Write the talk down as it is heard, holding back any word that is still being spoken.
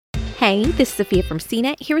Hey, this is Sophia from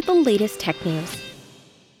CNET here with the latest tech news.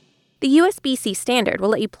 The USB-C standard will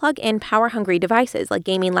let you plug in power-hungry devices like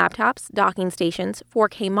gaming laptops, docking stations,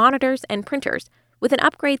 4K monitors, and printers with an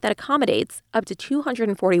upgrade that accommodates up to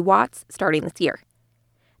 240 watts starting this year.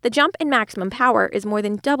 The jump in maximum power is more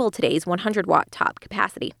than double today's 100-watt top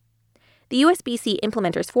capacity. The USB-C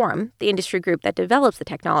Implementers Forum, the industry group that develops the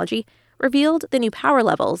technology, revealed the new power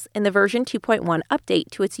levels in the version 2.1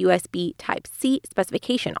 update to its USB Type-C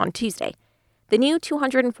specification on Tuesday. The new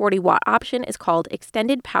 240-watt option is called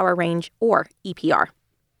Extended Power Range, or EPR.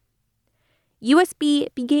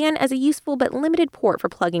 USB began as a useful but limited port for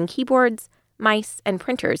plugging keyboards, mice, and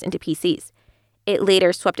printers into PCs. It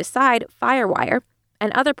later swept aside FireWire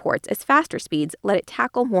and other ports as faster speeds let it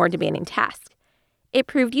tackle more demanding tasks. It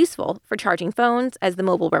proved useful for charging phones as the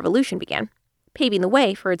mobile revolution began, paving the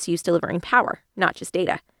way for its use delivering power, not just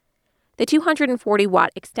data. The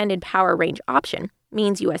 240-watt extended power range option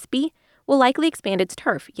means USB will likely expand its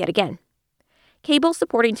turf yet again. Cables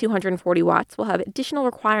supporting 240 watts will have additional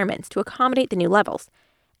requirements to accommodate the new levels,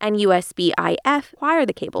 and USB-IF require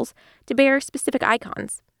the cables to bear specific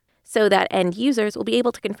icons, so that end users will be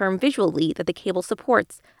able to confirm visually that the cable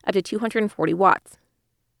supports up to 240 watts.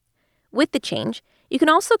 With the change, you can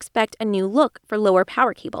also expect a new look for lower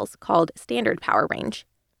power cables called standard power range.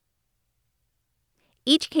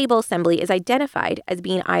 Each cable assembly is identified as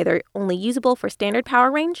being either only usable for standard power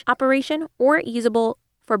range operation or usable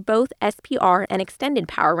for both SPR and extended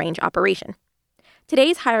power range operation.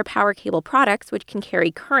 Today's higher power cable products, which can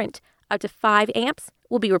carry current up to 5 amps,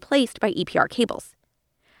 will be replaced by EPR cables.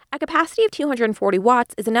 A capacity of 240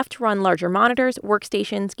 watts is enough to run larger monitors,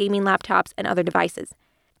 workstations, gaming laptops, and other devices.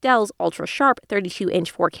 Dell's ultra-sharp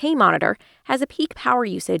 32-inch 4K monitor has a peak power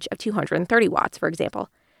usage of 230 watts, for example,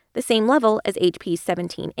 the same level as HP's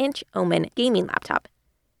 17-inch Omen gaming laptop.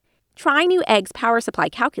 Try Newegg's power supply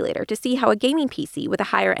calculator to see how a gaming PC with a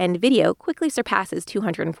higher-end video quickly surpasses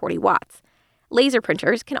 240 watts. Laser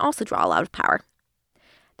printers can also draw a lot of power.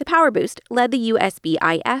 The Power Boost led the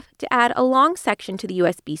USB-IF to add a long section to the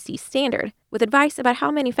USB-C standard with advice about how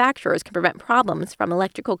manufacturers can prevent problems from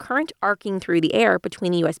electrical current arcing through the air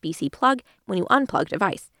between the USB-C plug when you unplug a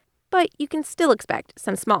device. But you can still expect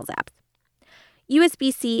some small zaps.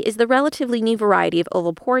 USB-C is the relatively new variety of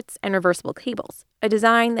oval ports and reversible cables, a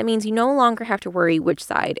design that means you no longer have to worry which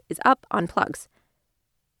side is up on plugs.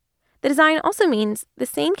 The design also means the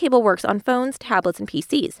same cable works on phones, tablets, and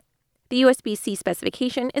PCs. The USB-C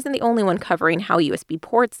specification isn't the only one covering how USB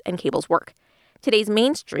ports and cables work. Today's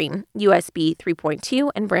mainstream USB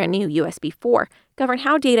 3.2 and brand new USB 4 govern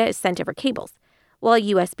how data is sent over cables, while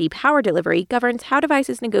USB power delivery governs how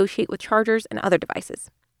devices negotiate with chargers and other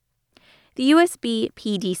devices. The USB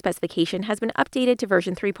PD specification has been updated to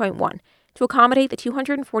version 3.1 to accommodate the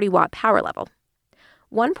 240-watt power level.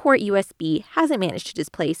 One port USB hasn't managed to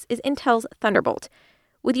displace is Intel's Thunderbolt.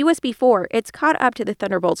 With USB 4, it's caught up to the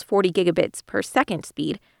Thunderbolt's 40 gigabits per second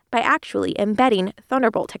speed by actually embedding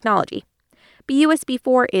Thunderbolt technology. But USB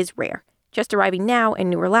 4 is rare, just arriving now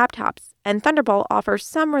in newer laptops, and Thunderbolt offers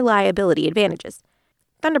some reliability advantages.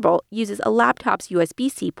 Thunderbolt uses a laptop's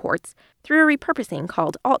USB-C ports through a repurposing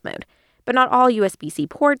called alt mode, but not all USB-C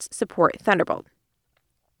ports support Thunderbolt.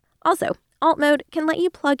 Also, alt mode can let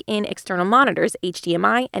you plug in external monitors'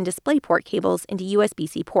 HDMI and DisplayPort cables into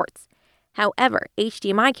USB-C ports. However,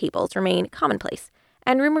 HDMI cables remain commonplace,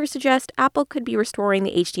 and rumors suggest Apple could be restoring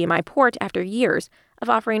the HDMI port after years of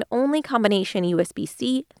offering only combination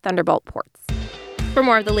USB-C Thunderbolt ports. For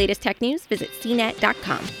more of the latest tech news, visit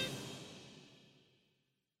cnet.com.